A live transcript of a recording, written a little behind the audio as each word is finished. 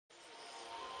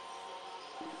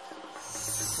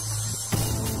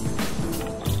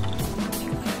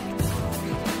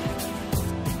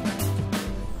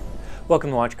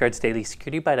Welcome to WatchGuard's Daily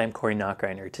Security Byte. I'm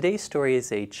Nachreiner. Today's story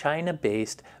is a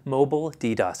China-based mobile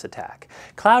DDoS attack.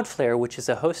 Cloudflare, which is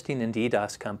a hosting and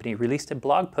DDoS company, released a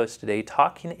blog post today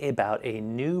talking about a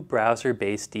new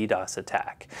browser-based DDoS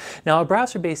attack. Now, a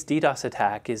browser-based DDoS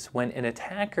attack is when an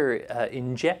attacker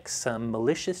injects some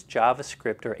malicious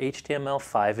JavaScript or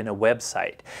HTML5 in a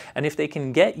website. And if they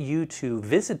can get you to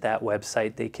visit that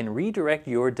website, they can redirect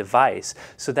your device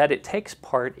so that it takes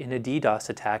part in a DDoS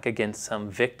attack against some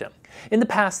victim. In the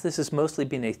past, this has mostly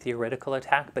been a theoretical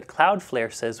attack, but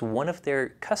Cloudflare says one of their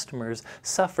customers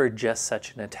suffered just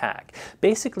such an attack.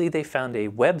 Basically, they found a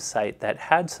website that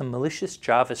had some malicious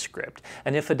JavaScript,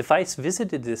 and if a device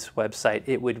visited this website,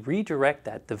 it would redirect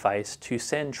that device to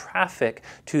send traffic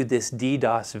to this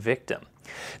DDoS victim.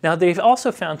 Now, they've also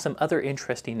found some other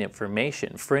interesting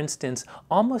information. For instance,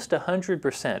 almost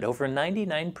 100%, over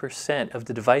 99% of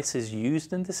the devices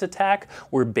used in this attack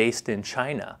were based in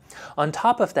China. On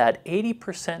top of that,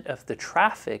 80% of the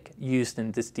traffic used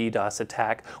in this DDoS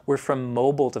attack were from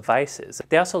mobile devices.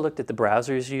 They also looked at the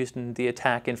browsers used in the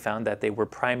attack and found that they were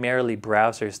primarily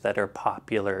browsers that are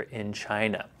popular in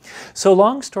China. So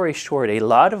long story short, a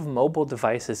lot of mobile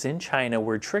devices in China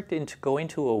were tricked into going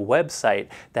to a website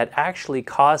that actually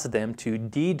caused them to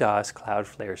DDoS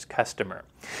Cloudflare's customer.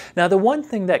 Now, the one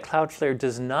thing that Cloudflare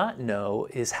does not know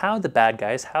is how the bad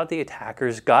guys, how the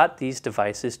attackers got these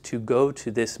devices to go to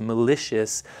this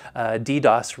malicious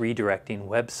DDoS redirecting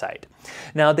website.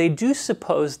 Now, they do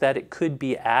suppose that it could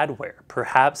be adware.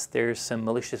 Perhaps there's some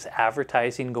malicious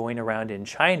advertising going around in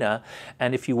China,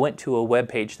 and if you went to a web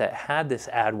page that had this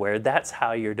adware, that's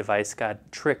how your device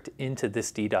got tricked into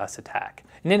this DDoS attack.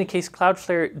 In any case,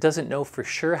 Cloudflare doesn't know for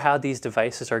sure how these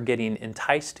devices are getting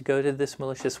enticed to go to this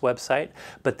malicious website,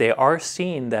 but they are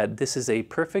seeing that this is a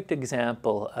perfect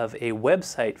example of a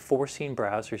website forcing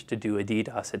browsers to do a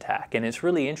DDoS attack, and it's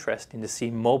really interesting to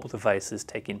see mobile devices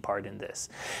taking part in this.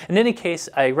 In any case,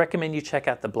 I recommend you check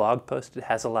out the blog post. It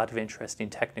has a lot of interesting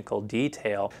technical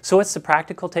detail. So what's the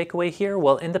practical takeaway here?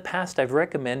 Well, in the past, I've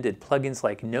recommended plugins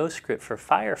like NoScript for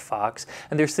Firefox,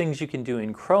 and there's things you can do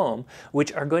in Chrome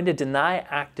which are going to deny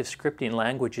active scripting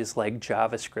languages like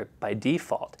JavaScript by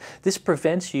default. This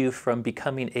prevents you from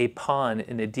becoming a pawn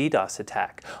in a DDoS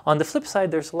attack. On the flip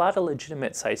side, there's a lot of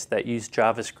legitimate sites that use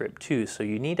JavaScript too, so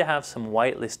you need to have some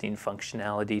whitelisting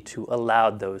functionality to allow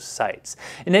those sites.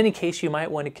 In any case, you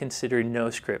might want to consider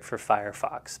NoScript for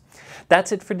Firefox.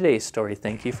 That's it for today's story.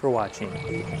 Thank you for watching.